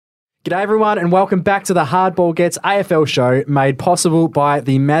G'day everyone and welcome back to the Hardball Gets AFL show made possible by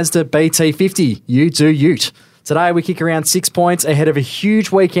the Mazda BT50. You do ute. Today we kick around 6 points ahead of a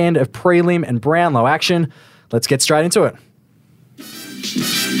huge weekend of prelim and Brownlow action. Let's get straight into it.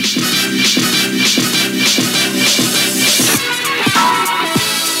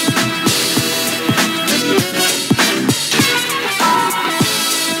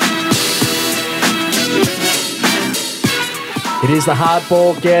 It is the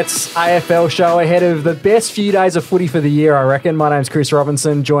Hardball Gets AFL show ahead of the best few days of footy for the year, I reckon. My name's Chris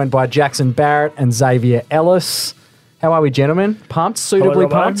Robinson, joined by Jackson Barrett and Xavier Ellis. How are we, gentlemen? Pumped? Suitably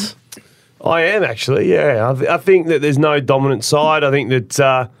pumped? I am, actually, yeah. I think that there's no dominant side. I think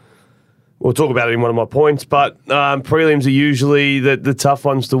that we'll talk about it in one of my points, but prelims are usually the tough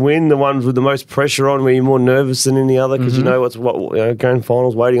ones to win, the ones with the most pressure on where you're more nervous than any other because you know grand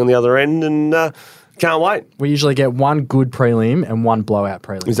finals waiting on the other end, and can't wait. We usually get one good prelim and one blowout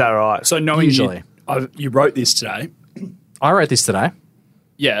prelim. Is that right? So knowing Usually. you wrote this today. I wrote this today.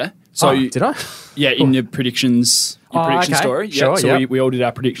 Yeah. So did I? Yeah, in your predictions, prediction okay. story. Sure, Yeah. So yep. we all did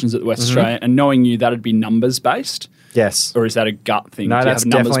our predictions at the West Australian, and knowing you, that'd be numbers based, Yes. or is that a gut thing? No, Do you that's have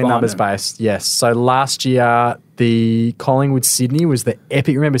numbers definitely behind numbers it? based. Yes. So last year, the Collingwood-Sydney was the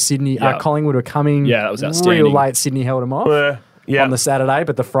epic. Remember, Sydney, Yeah. Collingwood were coming Yeah, that was outstanding. real late. Sydney held them off Yeah. on the Saturday,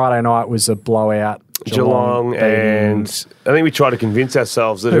 but the Friday night was a blowout. Geelong, beating- and I think we tried to convince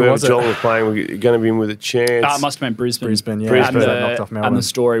ourselves that Who whoever was it? Geelong were playing were going to be in with a chance. It must have been Brisbane. Brisbane, yeah. Brisbane. So And, that knocked off Melbourne. and the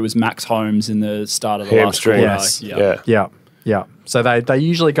story was Max Holmes in the start of the Hamstring. last quarter. Yes. Yeah. Yeah. So they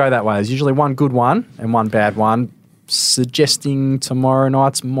usually go that way. There's usually one good one and one bad one, suggesting tomorrow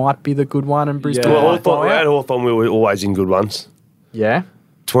night's might be the good one and Brisbane Yeah. Well, might blow at out. Hawthorn, we were always in good ones. Yeah.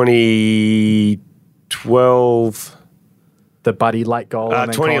 2012... The Buddy late goal. and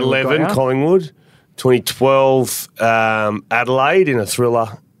then 2011 got out. Collingwood, 2012 Adelaide in a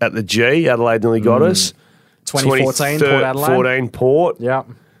thriller at the G. Adelaide nearly got us. 2014 Port Adelaide. 14 Port. Yeah.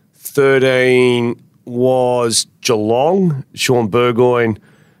 13 was Geelong. Sean Burgoyne,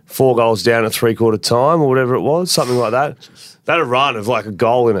 4 goals down at three-quarter time or whatever it was, something like that. They had a run of like a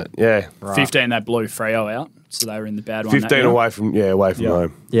goal in it, yeah. 15, they blew Freo out, so they were in the bad one. 15 away from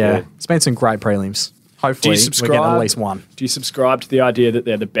home. Yeah. It's been some great prelims. Hopefully, Do you we're getting subscribe? at least one. Do you subscribe to the idea that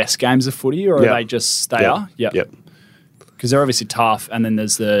they're the best games of footy, or Yeah. are they just they Yep. are? Yep. Yep. Because they're obviously tough, and then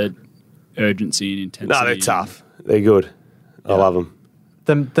there's the urgency and intensity. No, they're tough. They're good. I love them.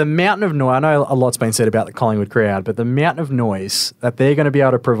 The mountain of noise, I know a lot's been said about the Collingwood crowd, but the mountain of noise that they're going to be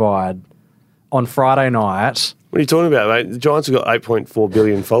able to provide on Friday night, What are you talking about, mate? The Giants have got 8.4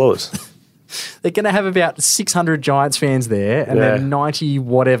 billion followers. they're going to have about 600 Giants fans there and Yeah. then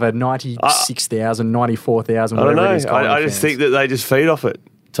 96,000, 94,000, I don't whatever know. it is. Collingwood I just fans. think that they just feed off it.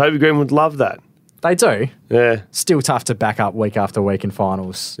 Toby Green would love that. They do. Yeah. Still tough to back up week after week in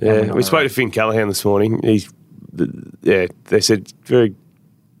finals. Yeah, we spoke to Finn Callahan this morning. They said very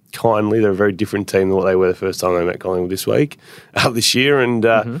kindly they're a very different team than what they were the first time they met Collingwood this year,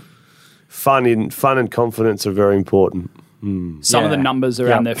 and fun and confidence are very important. Some of the Yeah. numbers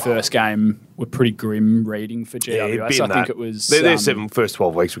around Yep. their first game were pretty grim reading for GWS. I think it was their first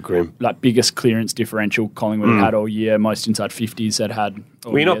 12 weeks were grim. like biggest clearance differential Collingwood had all year. Most inside 50s that had.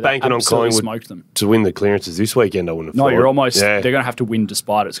 All Well, you're year. not They banking on absolutely Collingwood smoked them. to win the clearances this weekend, I wouldn't have No, thought. you're almost. Yeah. They're going to have to win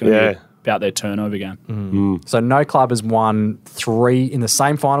despite it. It's going to Yeah. be about their turnover game. So no club has won 3 in the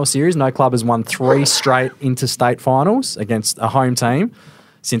same final series. No club has won 3 straight interstate finals against a home team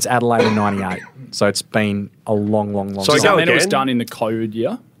since Adelaide in 98. So it's been a long So And go then it was again? done in the COVID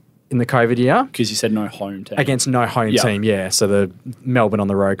year in the COVID year. because you said no home team. Against no home Yeah. team, yeah. So the Melbourne on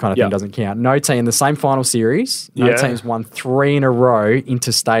the road kind of Yeah. thing doesn't count. No team, the same final series, no Yeah. team's won 3 in a row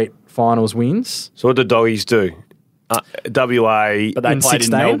interstate finals wins. So what did the Doggies do? WA. But they in played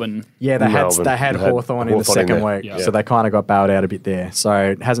 16. in Melbourne. Yeah, they Melbourne. had They had Hawthorn in the Hawthorn in second there. week. Yeah. So they kind of got bailed out a bit there. So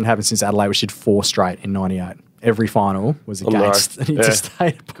it hasn't happened since Adelaide, which did 4 straight in 98. Every final was On the road. against an Yeah.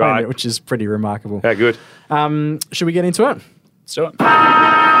 interstate opponent, Great. which is pretty remarkable. How good? Should we get into it? Let's do it.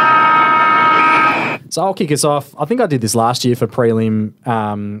 So I'll kick us off. I think I did this last year for prelim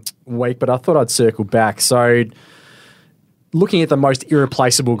week, but I thought I'd circle back. So looking at the most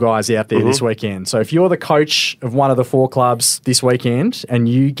irreplaceable guys out there this weekend. So if you're the coach of one of the 4 clubs this weekend and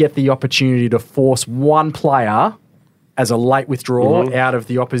you get the opportunity to force one player as a late withdrawal out of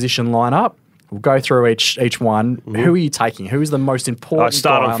the opposition lineup, we'll go through each one. Who are you taking? Who is the most important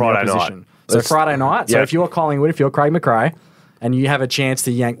start guy on the Friday night. opposition? So Friday night. So Yeah. if you're Collingwood, if you're Craig McRae, and you have a chance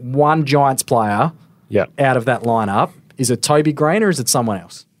to yank one Giants player Yeah. out of that lineup, is it Toby Green or is it someone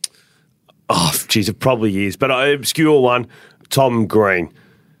else? Oh, geez, it probably is. But an obscure one, Tom Green.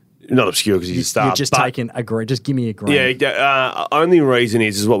 not obscure because he's a star. You're just but taking a green. Just give me a green. Yeah, only reason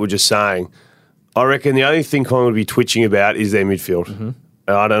is what we're just saying. I reckon the only thing Collingwood would be twitching about is their midfield.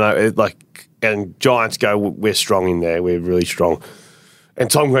 I don't know, and Giants go, we're strong in there. We're really strong. And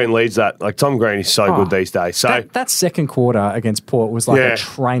Tom Green leads that. Like, Tom Green is so good these days. So that second quarter against Port was like a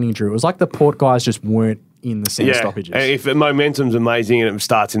training drill. It was like the Port guys just weren't in the centre stoppages. And if the momentum's amazing and it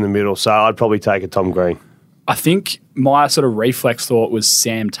starts in the middle, so I'd probably take a Tom Green. I think my sort of reflex thought was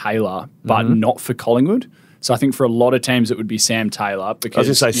Sam Taylor, but not for Collingwood. So I think for a lot of teams it would be Sam Taylor because I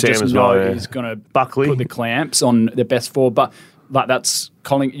was going to say you Sam just as know well. Yeah. he's going to Buckley. put the clamps on their best four. But like that's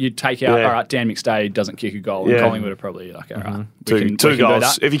you take out, all right, Dan McStay doesn't kick a goal, and Collingwood are probably like, all right, we can two do goals.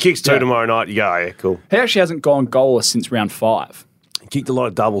 that. If he kicks two tomorrow night, you go, yeah, cool. He actually hasn't gone goalless since round 5. He kicked a lot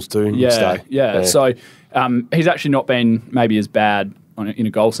of doubles too. Yeah. So he's actually not been maybe as bad in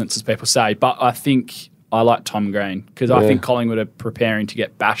a goal sense as people say, but I think I like Tom Green because I think Collingwood are preparing to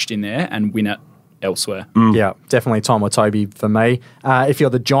get bashed in there and win it elsewhere. Yeah, definitely Tom or Toby for me. If you're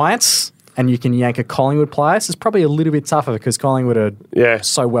the Giants and you can yank a Collingwood player, it's probably a little bit tougher because Collingwood are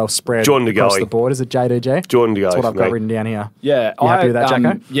so well spread across the board. Is it JDG? Jordan De Goey. That's what I've got written down here. Yeah. You happy with that,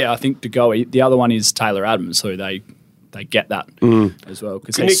 Jacko? Yeah, I think De Goey. The other one is Taylor Adams, who they get that as well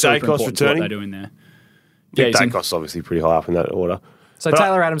because Nick Dacos returning? what they do in there. Nick Dacos is obviously pretty high up in that order. So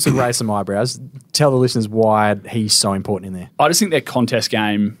Taylor Adams can raise some eyebrows. Tell the listeners why he's so important in there. I just think their contest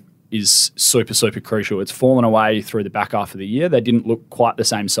game is super, super crucial. It's fallen away through the back half of the year. They didn't look quite the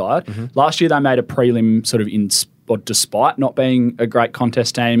same side. Last year they made a prelim sort of despite not being a great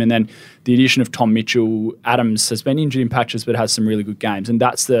contest team. And then the addition of Tom Mitchell, Adams has been injured in patches but has some really good games. And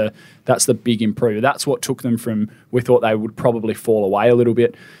that's the big improver. That's what took them from, we thought they would probably fall away a little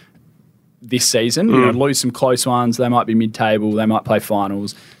bit this season, lose some close ones. They might be mid-table, they might play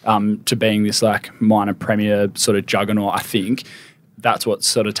finals, to being this like minor premier sort of juggernaut. I think that's what's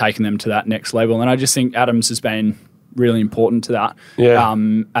sort of taken them to that next level. And I just think Adams has been really important to that. Yeah.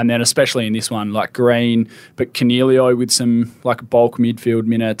 And then especially in this one, like Green, but Cornelio with some like bulk midfield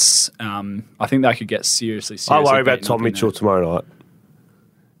minutes. I think they could get seriously. I worry about Tom Mitchell tomorrow night.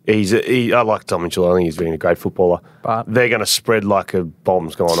 I like Tom Mitchell. I think he's been a great footballer. But they're going to spread like a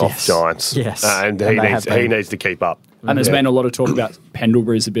bomb's gone off Giants. Yes. And he needs to keep up. And there's been a lot of talk about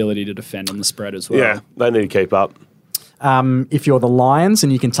Pendlebury's ability to defend on the spread as well. Yeah, they need to keep up. If you're the Lions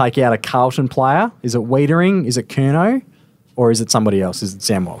and you can take out a Carlton player, is it Wiedering, is it Curnow, or is it somebody else? Is it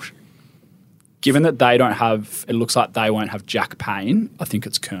Sam Walsh? Given that they don't have, it looks like they won't have Jack Payne. I think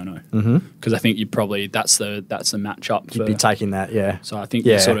it's Curnow because I think you probably that's the matchup. You'd be taking that, yeah. So I think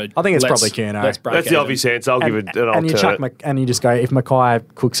you sort of. I think it's probably Curnow. That's the obvious answer. I'll give it an alternate. And you just go, if Mackay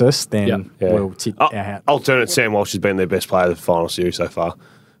cooks us, then we'll tip our hat. Alternate, Sam Walsh has been their best player of the final series so far.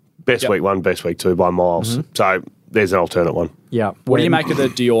 Best week 1, best week 2 by miles. So there's an alternate one. Yeah. What do you make of the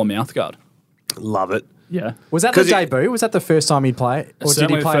Dior mouthguard? Love it. Yeah. Was that the debut? Was that the first time he'd play? Or did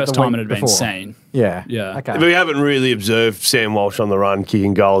he play the first the time week it had been before? seen. Yeah. Yeah. Okay. We haven't really observed Sam Walsh on the run,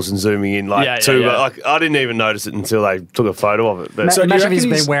 kicking goals and zooming in But like I didn't even notice it until they took a photo of it. But So imagine if he's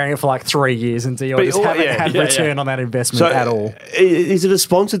been wearing it for like 3 years and Dior just haven't had return on that investment at all. Is it a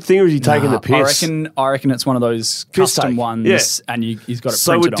sponsored thing or is he taking the piss? I reckon it's one of those custom ones and he's got it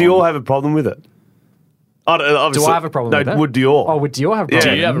so printed would Dior have a problem with it? Do I have a problem with that? Would Dior? Oh, would Dior have a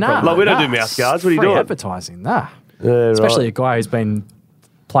problem? Do you have a problem? Like, we don't do mouth guards. What are you free doing? Advertising, nah. Yeah, Especially a guy who's been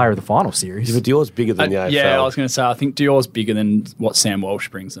player of the final series. But Dior's bigger than the AFL. Yeah, I was going to say, I think Dior's bigger than what Sam Walsh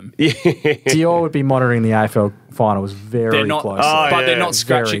brings them. Dior would be monitoring the AFL finals very closely. But they're not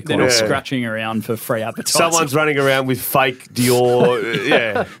scratching. They're not closely. scratching around for free advertising. Someone's running around with fake Dior.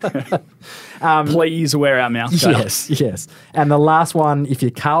 Please wear our mouth guard. Yes. And the last one, if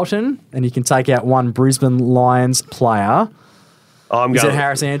you're Carlton and you can take out one Brisbane Lions player, is it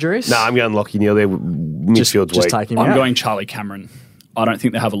Harris Andrews? No, I'm going Lockie Neal there. Midfield's just weak. take him I'm out. going Charlie Cameron. I don't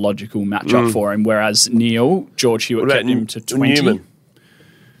think they have a logical matchup for him. Whereas Neil, George Hewitt kept him to 20. Newman?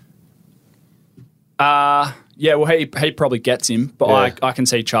 Yeah, well, he probably gets him, but I can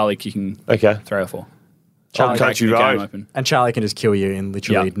see Charlie kicking 3 or 4. Charlie Country Road. Open. And Charlie can just kill you in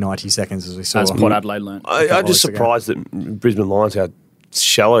literally 90 seconds, as we saw. As Port Adelaide learned. I'm just surprised that Brisbane Lions, how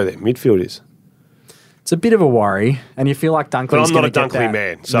shallow their midfield is. It's a bit of a worry, and you feel like Dunkley's I'm not going to a get Dunkley that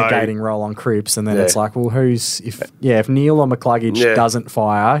man, so- negating role on Cripps, and then it's like, well, if Neil or McCluggage doesn't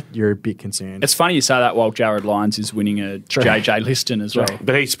fire, you're a bit concerned. It's funny you say that while Jared Lyons is winning a JJ Liston as well.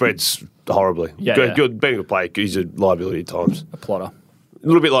 But he spreads horribly. Good, being a player, he's a liability at times. A plotter. A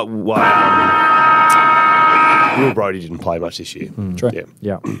little bit like Will Brodie didn't play much this year. True.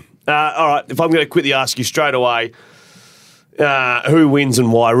 Yeah. All right, if I'm going to quickly ask you straight away, who wins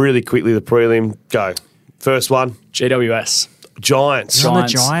and why? Really quickly, the prelim. Go. First one. GWS. Giants. On the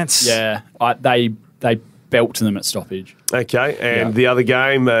Giants? Yeah, they belt them at stoppage. Okay, and Yeah. the other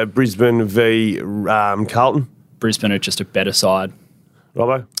game, Brisbane v Carlton. Brisbane are just a better side.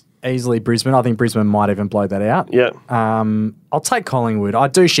 Robbo? Easily Brisbane. I think Brisbane might even blow that out. Yeah. I'll take Collingwood. I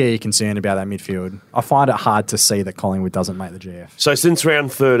do share your concern about that midfield. I find it hard to see that Collingwood doesn't make the GF. So since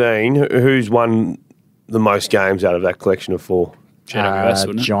round 13, who's won the most games out of that collection of 4? GWS,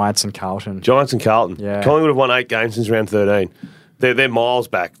 wouldn't it? Giants and Carlton. Giants and Carlton. Yeah. Collingwood have won 8 games since round 13. They're miles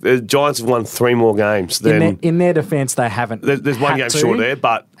back. The Giants have won 3 more games than... In their defence, they haven't. There's one had game to, short there,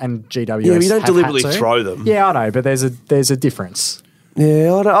 but... And GWS. Yeah, but you don't have deliberately had to. throw them. Yeah, I know, but there's a difference.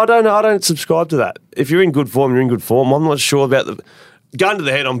 Yeah, I don't know. I don't subscribe to that. If you're in good form, you're in good form. I'm not sure about the... Gun to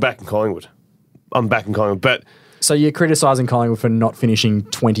the head, I'm backing Collingwood. But... So you're criticising Collingwood for not finishing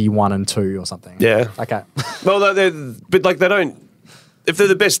 21-2 or something? Yeah. Okay. Well, they don't... If they're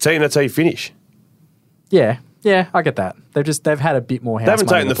the best team, that's how you finish. yeah, I get that. They've had a bit more house They haven't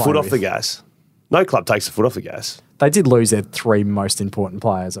money taken the to foot play off the with. gas. No club takes the foot off the gas. They did lose their 3 most important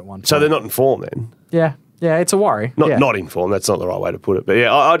players at one point. So they're not in form then. Yeah, it's a worry. Yeah. Not in form. That's not the right way to put it. But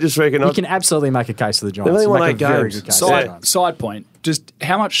yeah, I just reckon... You can absolutely make a case for the Giants. only You won make 8 a very games. good case for the Yeah. Giants. Side point, just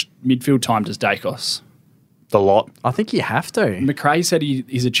how much midfield time does Dacos? The lot. I think you have to. McRae said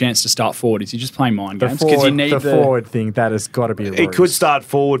he's a chance to start forward. Is he just playing mind The games? Because you need forward thing, that has got to be a He ruse. could start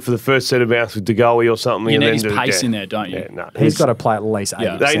forward for the first set of bounce with DeGoey or something. You and need then his do pace yeah. in there, don't you? Yeah, no. He's got to play at least 80%.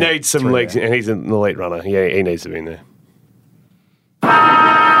 Yeah. They need some through legs, there. and he's an elite runner. Yeah, he needs to be in there.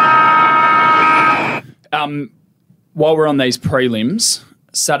 While we're on these prelims,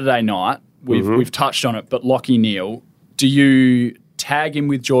 Saturday night, we've touched on it, but Lachie Neale, do you tag him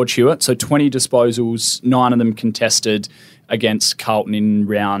with George Hewitt? So 20 disposals, 9 of them contested against Carlton in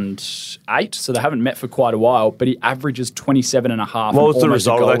round 8. So they haven't met for quite a while, but he averages 27.5. What was the almost a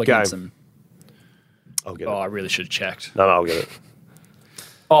result of goal that against game? them. I'll get Oh, it. I really should have checked. No, I'll get it.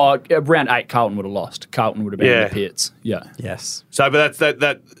 Oh, round 8, Carlton would have lost. Carlton would have been in Yeah. the pits. Yeah. Yes. So, but that's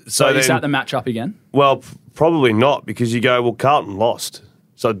that. So Is then, that the matchup again? well, probably not because you go, well, Carlton lost,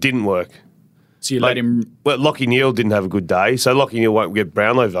 so it didn't work. So you let him. Well, Lachie Neale didn't have a good day, so Lachie Neale won't get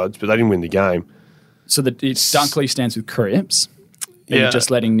Brownlow votes, but they didn't win the game. So it's Dunkley stands with Cripps. And Yeah. you're just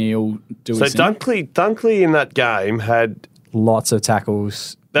letting Neale do So his thing. Dunkley in that game had Lots of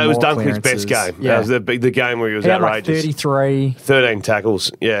tackles. that was more Dunkley's best clearances. game. Yeah. That was the game where he was He had like outrageous. 33 13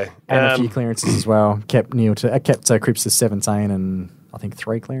 tackles, yeah. and a few clearances as well. Kept Cripps to 17 and I think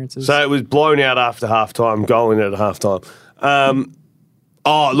 3 clearances. So it was blown out after half time, goal in at half time.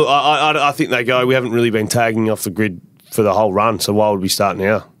 Look, I think they go, we haven't really been tagging off the grid for the whole run, so why would we start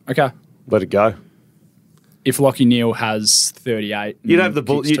now? Okay. Let it go. If Lachie Neale has 38 and You'd have the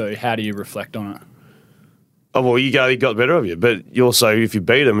ball- kicks you- 2, how do you reflect on it? Oh, well, you go, he got the better of you. But you also, if you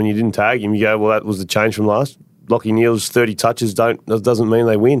beat him and you didn't tag him, you go, well, that was the change from last. Lachie Neale's 30 touches doesn't mean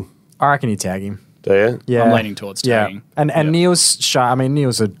they win. I reckon you tag him. Do you? Yeah. I'm leaning towards tagging. And Yeah. Neil's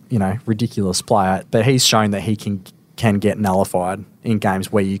Neil's a ridiculous player, but he's shown that he can get nullified in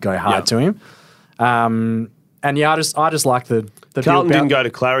games where you go hard Yeah. to him. And yeah, I just like the Carlton Bill didn't go to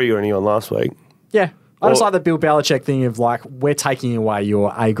Clary or anyone last week. Yeah. I just Or- like the Bill Belichick thing of like, we're taking away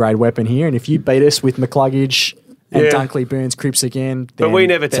your A grade weapon here, and if you beat us with McCluggage and Yeah. Dunkley, Burns, Cripps again, But then we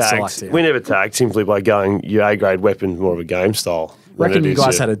never best of luck tagged. to you. We never tagged simply by going, your A-grade weapon, more of a game style. than Reckon it you is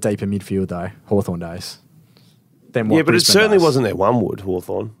guys your- had a deeper midfield though, Hawthorn days. Than what Yeah, but it Brisbane certainly does. wasn't their one-wood,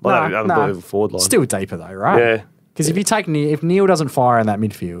 Hawthorn. Like, an unbelievable forward line. Still deeper though, right? Yeah. Because if you take if Neil doesn't fire in that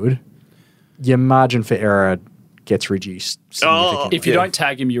midfield, your margin for error gets reduced significantly. If you Yeah. don't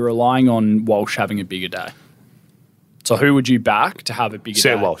tag him, you're relying on Walsh having a bigger day. So who would you back to have a bigger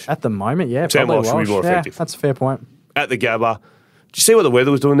Sam day? Walsh. At the moment, yeah, Sam probably Walsh would be more Yeah, effective. that's a fair point. At the Gabba. Did you see what the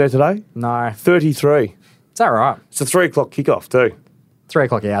weather was doing there today? No, 33. is that right? It's a 3 o'clock kickoff too. 3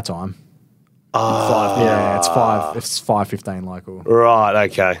 o'clock our time. Yeah, it's 5. It's 5:15 local. Right,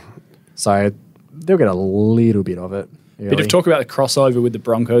 okay. So they'll get a little bit of it. Bit early. of talk about the crossover with the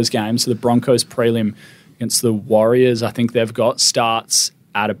Broncos game. So the Broncos prelim against the Warriors, I think they've got, starts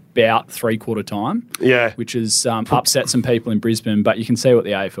at about 3/4 time. Yeah. Which has upset some people in Brisbane, but you can see what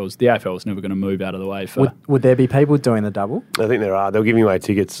the AFL's. The AFL's never going to move out of the way for. Would there be people doing the double? I think there are. They'll give you away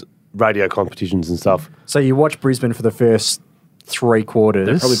tickets, radio competitions and stuff. So you watch Brisbane for the first 3 quarters.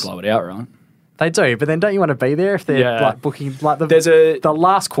 They'll probably blow it out, right? They do, but then don't you want to be there if they're Yeah. like booking like There's the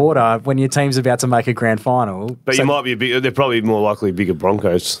last quarter when your team's about to make a grand final? But So- you might be they're probably more likely bigger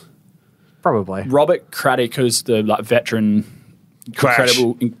Broncos. probably. Robert Craddock, who's the veteran, Crash.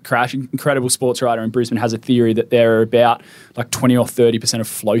 incredible sports writer in Brisbane, has a theory that there are about like 20 or 30% of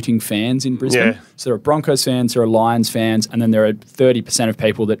floating fans in Brisbane. Yeah. So there are Broncos fans, there are Lions fans, and then there are 30% of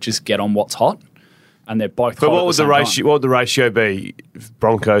people that just get on what's hot. and they're both. But hot what at would the same ratio? time. What would the ratio be?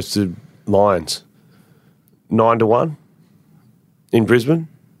 Broncos to Lions, 9-1 in Brisbane.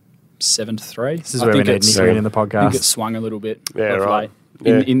 7-3. This is where we need Nick in the I think it podcast. swung a little bit. Yeah, of right. late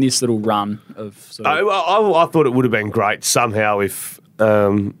Yeah. In this little run of. Sort of I thought it would have been great somehow if they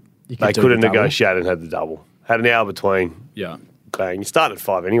do could the have double. negotiated and had the double. Had an hour between. yeah. Bang. You start at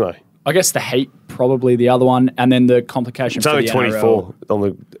 5 anyway. I guess the Heat probably the other one, and then the complication It's for only the 24 on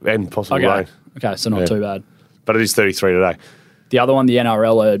the end possible NRL. rain. Okay, so not Yeah. too bad. But it is 33 today. The other one the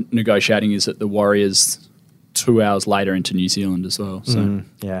NRL are negotiating is that the Warriors 2 hours later into New Zealand as well. So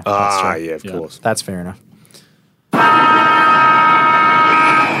Yeah, that's Ah, true. yeah, of Yeah. course. That's fair enough.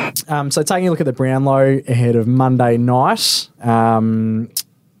 So taking a look at the Brownlow ahead of Monday night, and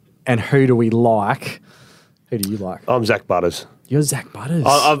who do we like? Who do you like? I'm Zach Butters. You're Zach Butters.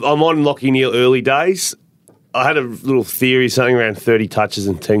 I'm on Lockie Neal early days. I had a little theory, something around 30 touches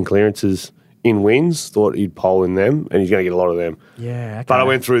and 10 clearances in wins. Thought he'd poll in them, and he's going to get a lot of them. yeah, okay. But I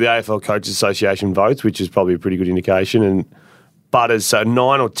went through the AFL Coaches Association votes, which is probably a pretty good indication. And Butters, so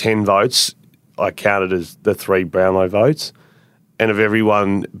 9 or 10 votes, I counted as the 3 Brownlow votes. And of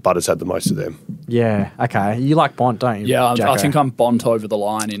everyone, Butters had the most of them. Yeah, okay. You like Bont, don't you? yeah, I Jacko? think I'm Bont over the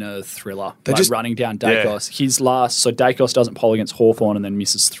line in a thriller. They Like just- running down yeah. Dacos. His last, so Dacos doesn't poll against Hawthorn and then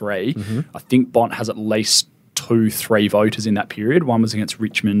misses 3. I think Bont has at least 2-3 voters in that period. One was against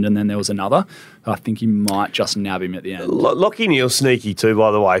Richmond and then there was another. I think he might just nab him at the end. Lockie Neal's sneaky too,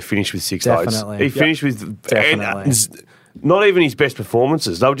 by the way. Finished with 6 votes. Definitely. He Yep. finished with Definitely. and, not even his best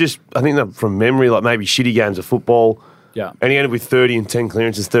performances. They were just, I think they're from memory, like maybe shitty games of football. Yeah. And he ended with 30 and 10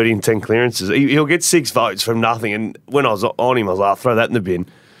 clearances, 30 and 10 clearances. He'll get 6 votes from nothing. And when I was on him, I was like, I'll throw that in the bin.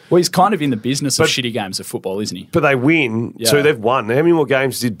 Well, he's kind of in the business of But- shitty games of football, isn't he? But they win, so Yeah. they've won. How many more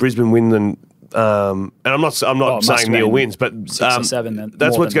games did Brisbane win than? And I'm not it must saying have Neil been wins, but 6 or 7 then,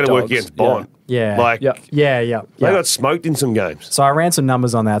 that's more what's than going to work Dogs. against Bond. Yeah. like Yep. Yeah. they got smoked in some games. So I ran some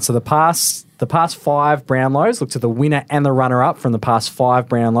numbers on that. So the past 5 Brownlows, look to the winner and the runner-up from the past 5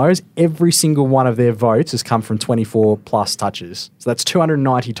 Brownlows. Every single one of their votes has come from 24 plus touches. So that's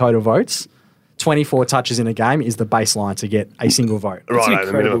 290 total votes. 24 touches in a game is the baseline to get a single vote It's an Right, the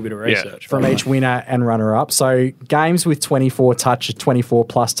incredible minimum. bit of Yeah. research. from by the each way. winner and runner-up. So games with 24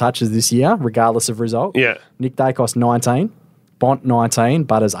 plus touches this year, regardless of result. Yeah, Nick Dacos 19, Bont 19,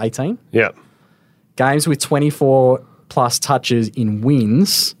 Butters 18. yeah. Games with 24 plus touches in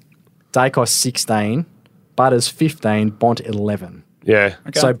wins, Dacos 16, Butters 15, Bont 11. Yeah.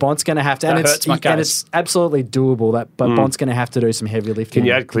 Okay. So Bont's going to have to, and That it's, hurts my and case. it's absolutely doable. But Bont's going to have to do some heavy lifting. Can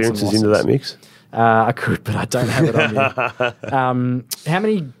you add and some clearances into losses. that mix? I could, but I don't have it on here.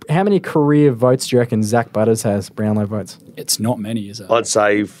 How many career votes do you reckon Zach Butters has? Brownlow votes. It's not many, is it? I'd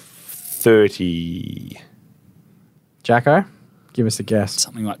say 30. Jacko, give us a guess.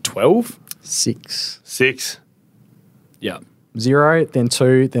 Something like 12? 6. 6. Yeah. 0, then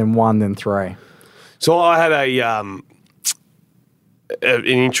 2, then 1, then 3. So I had an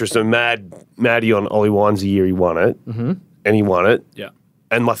interest in Maddie on Ollie Wines the year he won it, and he won it. Yeah.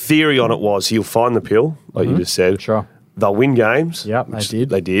 And my theory on it was he'll find the pill, like you just said. Sure. They'll win games. Yep, they which did.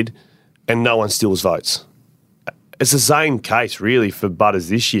 They did. And no one steals votes. It's the same case, really, for Butters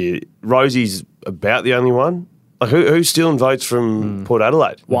this year. Rosie's about the only one. Like, who's stealing votes from Port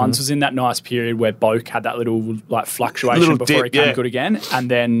Adelaide? Once was in that nice period where Boak had that little like fluctuation Little before dip, he came yeah. good again,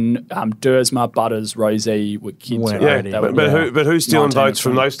 and then Dersma, Butters, Rosie were kids. Went right? Yeah, already. They were- but who's stealing 19 or votes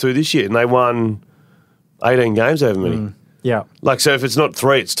from 20. those two this year? And they won 18 games over many. Yeah. Like, so if it's not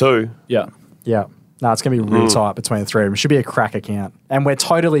 3, it's 2. Yeah. Yeah. No, it's going to be real tight between the three of them. It should be a crack account. And we're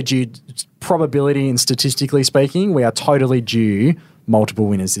totally due, probability and statistically speaking, we are totally due multiple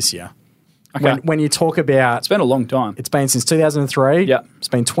winners this year. Okay. When you talk about, It's been a long time. it's been since 2003. Yeah. It's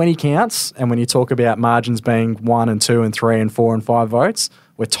been 20 counts. And when you talk about margins being 1 and 2 and 3 and 4 and 5 votes,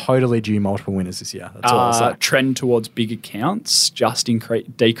 we're totally due multiple winners this year. That's all I'll say. Trend towards big accounts just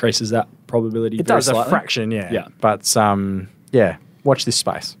decreases that probability. It very does a slightly. fraction, yeah. Yeah. But, yeah, watch this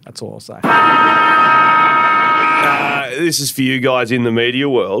space. That's all I'll say. This is for you guys in the media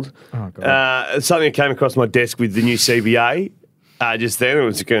world. Oh, God. Something that came across my desk with the new CBA just then. It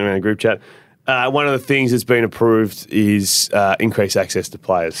was going around a group chat. One of the things that's been approved is increased access to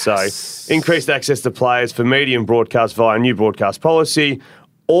players. So increased access to players for media and broadcast via new broadcast policy.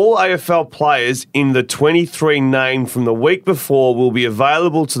 All AFL players in the 23 named from the week before will be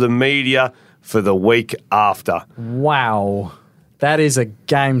available to the media for the week after. Wow. That is a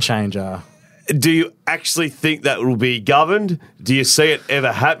game changer. Do you actually think that will be governed? Do you see it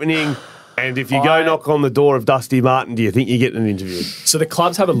ever happening? And if you go knock on the door of Dusty Martin, do you think you're getting an interview? So the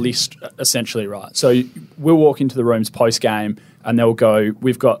clubs have a list, essentially, right? So we'll walk into the rooms post-game and they'll go,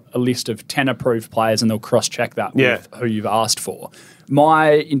 we've got a list of 10 approved players, and they'll cross-check that with who you've asked for.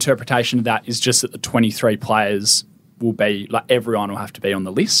 My interpretation of that is just that the 23 players will be, like, everyone will have to be on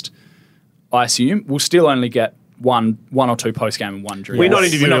the list, I assume. We'll still only get one or two post-game and one during. We're not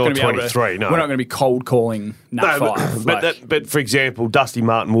interviewing all 23, no. We're not going to be cold calling Nat 5. But for example, Dusty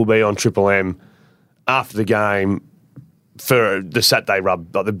Martin will be on Triple M after the game for the Saturday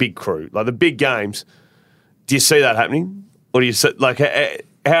rub, like the big crew, like the big games. Do you see that happening? Or do you see, like,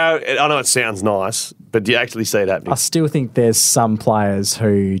 how, I know it sounds nice, but do you actually see it happening? I still think there's some players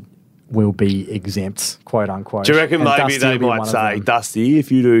who will be exempt, quote unquote. Do you reckon and maybe Dusty they will be might one of say, them. Dusty,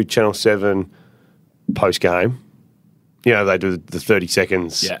 if you do Channel 7 post-game, you know, they do the 30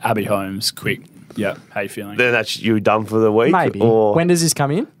 seconds. Yeah, Abby Holmes, quick. Yeah, how you feeling? Then that's you done for the week? Maybe. Or When does this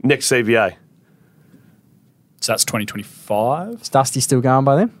come in? next CBA? So that's 2025. Is Dusty still going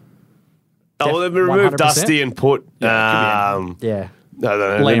by then? Oh, well, they've removed 100%? Dusty and put Yeah. no,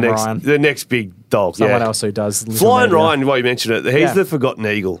 Liam the Ryan. the next big dog. Someone yeah. else who does. little Flying media. Ryan, what you mentioned it, he's Yeah. the forgotten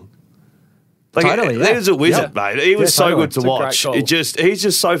eagle. Like, Totally, yeah. He was a wizard, Yeah. mate. He was so totally. good to It's a great watch. call. He's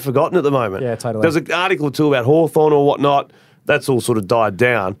just so forgotten at the moment. Yeah, totally. There was an article too about Hawthorn or whatnot. That's all sort of died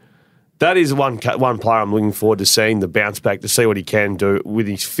down. That is one player I'm looking forward to seeing the bounce back, to see what he can do with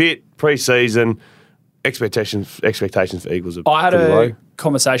his fit pre-season. Expectations for Eagles are I had pretty a low.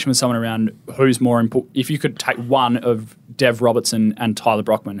 conversation with someone around who's more important. If you could take one of Dev Robertson and Tyler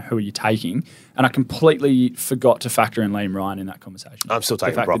Brockman, who are you taking? And I completely forgot to factor in Liam Ryan in that conversation. I'm still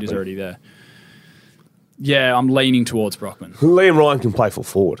taking the fact Brockman. that he's already there. Yeah, I'm leaning towards Brockman. Liam Ryan can play full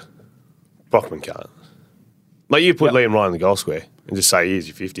forward. Brockman can't. Like, you put Liam Ryan in the goal square and just say, here's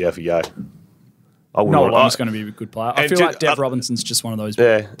your 50, off you go. I wouldn't No, want- Long's going to be a good player. I and feel ju- like Dev Robinson's just one of those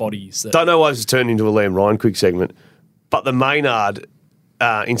Yeah. bodies. That, Don't know why this has turned into a Liam Ryan quick segment, but the Maynard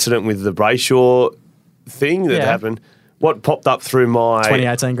incident with the Brayshaw thing that Yeah. happened, what popped up through my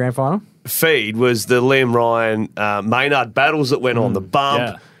 2018 grand final. feed was the Liam Ryan Maynard battles that went on, the bump,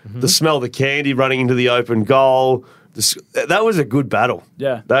 Yeah. the smell of the candy running into the open goal. That was a good battle.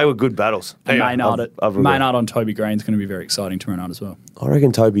 Yeah. They were good battles. and Anyway, I've regret- Maynard on Toby Green's going to be very exciting tomorrow night as well. I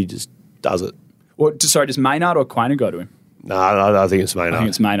reckon Toby just does it. Well, sorry, does Maynard or Quainer go to him? No, I think it's Maynard. I think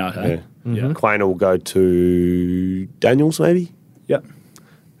it's Maynard, Yeah. hey? Yeah. Quainer will go to Daniels, maybe, Yep.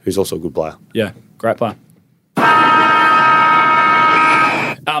 who's also a good player. Yeah, great player.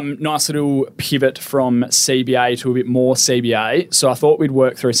 Nice little pivot from CBA to a bit more CBA. So I thought we'd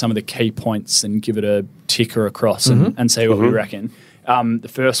work through some of the key points and give it a ticker across and see what we reckon. The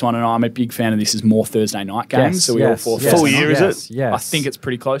first one, and I'm a big fan of this, is more Thursday night games. Yes, so we all four yes, Full Thursday year, night. is it? Yes. I think it's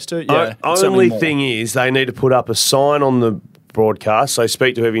pretty close to it. Yeah. Only certainly more. thing is they need to put up a sign on the broadcast. So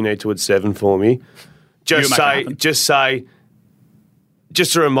speak to whoever you need to at 7 for me. Just make it say,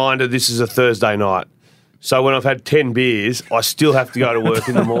 just a reminder, this is a Thursday night. So when I've had 10 beers, I still have to go to work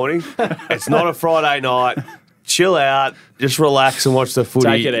in the morning. It's not a Friday night. Chill out, just relax and watch the footy.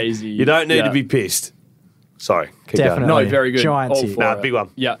 Take it easy. You don't need Yeah. to be pissed. Sorry, keep Definitely. going. No, very good. Giant All tick. for Nah, it. big one.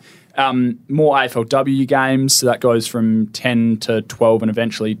 Yeah. More AFLW games. So that goes from 10 to 12 and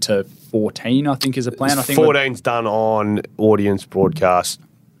eventually to 14, I think, is a plan. I think 14's done on audience broadcast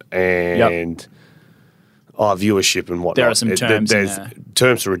and viewership and whatnot. There are some terms in There's there.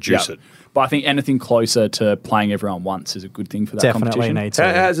 terms to reduce Yep. it. But I think anything closer to playing everyone once is a good thing for that Definitely competition. need to. How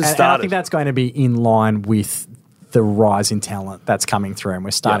has it And I started? think that's going to be in line with the rise in talent that's coming through, and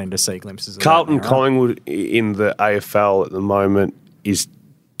we're starting to see glimpses of Carlton that now, right? Collingwood in the AFL at the moment is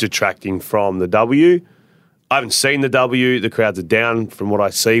detracting from the W. I haven't seen the W. The crowds are down from what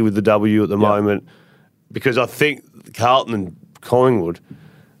I see with the W at the moment, because I think Carlton and Collingwood,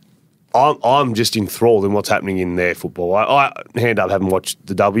 I'm just enthralled in what's happening in their football. I hand up, haven't watched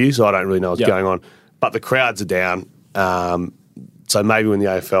the W, so I don't really know what's going on. But the crowds are down. So maybe when the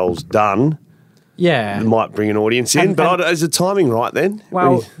AFL's done, Yeah. it might bring an audience in. And- But is the timing right then?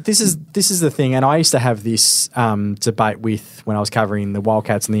 Well, this is the thing, and I used to have this debate with when I was covering the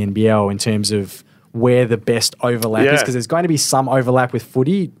Wildcats and the NBL in terms of where the best overlap is, Yeah. because there's going to be some overlap with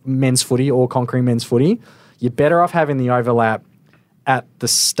footy, men's footy or conquering men's footy. You're better off having the overlap at the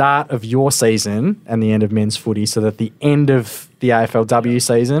start of your season and the end of men's footy, so that the end of the AFLW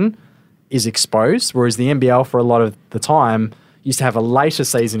season is exposed, whereas the NBL for a lot of the time used to have a later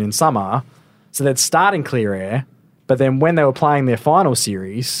season in summer, so they'd start in clear air, but then when they were playing their final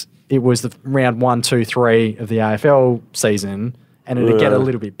series, it was the round 1, 2, 3 of the AFL season, and it'd get a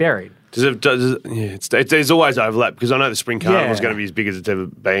little bit buried. There's always overlap, because I know the Spring Carnival is Yeah. going to be as big as it's ever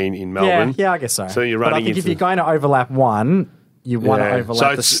been in Melbourne. Yeah, I guess so. So you're but I running think if into- you're going to overlap one, you want to Yeah.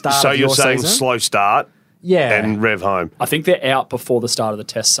 overlap the start so of you're your saying season. slow start Yeah. and rev home. I think they're out before the start of the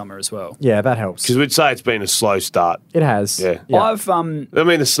test summer as well. Yeah, that helps. Because we'd say it's been a slow start. It has. Yeah. I've I mean,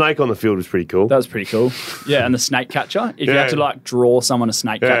 the snake on the field was pretty cool. that was pretty cool. Yeah, and the snake catcher. If you Yeah. had to like draw someone a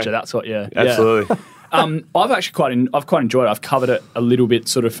snake Yeah. catcher, that's what. Yeah, Absolutely. I've actually I've quite enjoyed it. I've covered it a little bit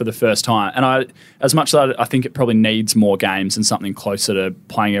sort of for the first time, and as much as I think it probably needs more games and something closer to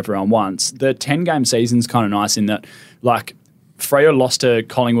playing everyone once. The 10-game season's kind of nice in that, like, Freo lost to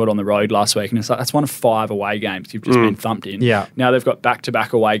Collingwood on the road last week, and it's like that's one of 5 away games you've just been thumped in. Yeah. Now they've got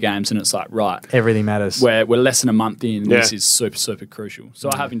back-to-back away games, and it's like, right, Everything matters. we're less than a month in. Yeah. This is super, super crucial. So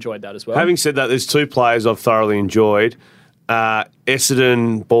I have enjoyed that as well. Having said that, there's 2 players I've thoroughly enjoyed.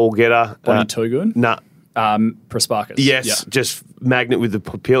 Essendon ball getter. Bonnie Toogood, Nah. Prasparkas. Yes, Yeah. just magnet with the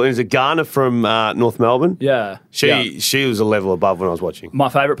peel. Is it Garner from North Melbourne? Yeah. Yeah. She was a level above when I was watching. My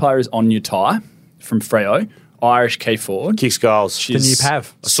favourite player is Anya Tai from Freo, Irish key forward. Kicks goals. The new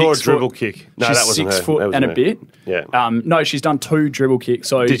Pav. I saw a 6 dribble foot- kick. No, she's that wasn't her. 6 foot That wasn't and a her. bit. Yeah. No, she's done 2 dribble kicks.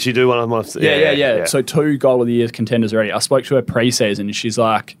 So Did she do one of my? Yeah. So 2 goal of the year contenders already. I spoke to her pre-season, and she's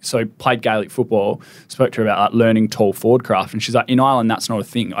like, so played Gaelic football. Spoke to her about like learning tall forward craft, and she's like, in Ireland that's not a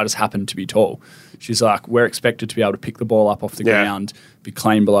thing. I just happen to be tall. She's like, we're expected to be able to pick the ball up off the Yeah. ground, be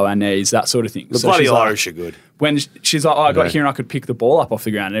clean below our knees, that sort of thing. The So bloody she's like- Irish are good. when she's like, I got Yeah. here and I could pick the ball up off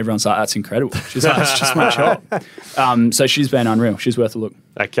the ground, and everyone's like, that's incredible. She's like, that's just my job. So she's been unreal. She's worth a look.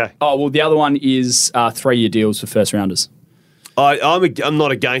 Okay. Oh, well, the other one is 3-year deals for first rounders. I'm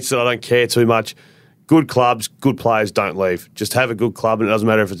not against it. I don't care too much. Good clubs, good players don't leave. Just have a good club, and it doesn't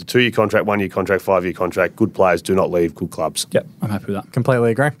matter if it's a 2-year contract, 1-year contract, 5-year contract. Good players do not leave. Good clubs. Yep, I'm happy with that.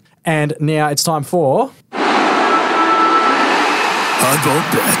 Completely agree. And now it's time for... Hardball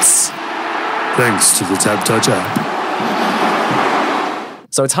Bets. Thanks to the Tab Touch app.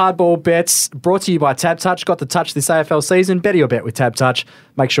 So it's Hardball Bets, brought to you by Tab Touch. Got the touch this AFL season. Better your bet with Tab Touch.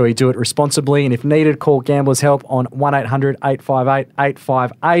 Make sure you do it responsibly. And if needed, call Gamblers Help on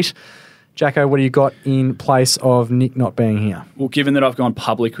 1-800-858-858. Jacko, what do you got in place of Nick not being here? Well, given that I've gone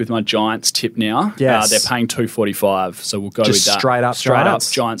public with my Giants tip now, Yes. they're paying $2.45, so we'll go Just with that. straight up Giants?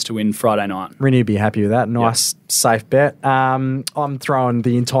 Giants to win Friday night. Rennie would be happy with that. Nice, safe bet. I'm throwing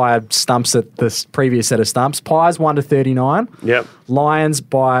the entire stumps at this previous set of stumps. Pies 1-39. Yep. Lions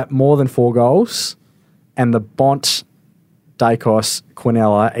by more than 4 goals. And the Bont, Dacos,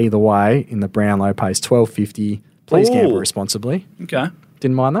 Quinella, either way, in the Brownlow pays $12.50. Please Ooh. gamble responsibly. Okay.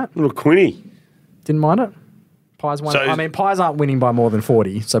 Didn't mind that. Little Quinny. Didn't mind it. Pies won. So- I mean, Pies aren't winning by more than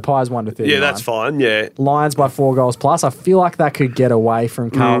 40, so Pies 1-39. Yeah, that's fine. Yeah. Lions by 4 goals plus. I feel like that could get away from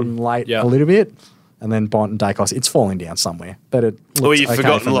Carlton late Yeah. a little bit. And then Bont and Dacos, it's falling down somewhere. But it Well, looks you've okay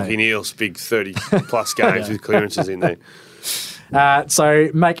forgotten for me. Lockie Neal's big 30-plus games with clearances in there. So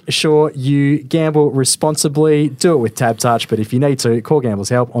make sure you gamble responsibly. Do it with Tab Touch. But if you need to, call Gamblers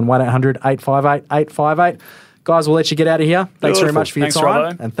Help on 1-800-858-858. Guys, we'll let you get out of here. Thanks very Beautiful. much for your Thanks,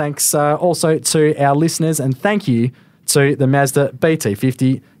 time. Robbo. And thanks also to our listeners. And thank you to the Mazda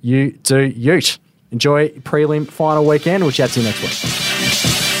BT50 You Do Ute. Enjoy prelim final weekend. We'll chat to you next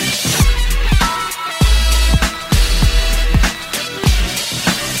week.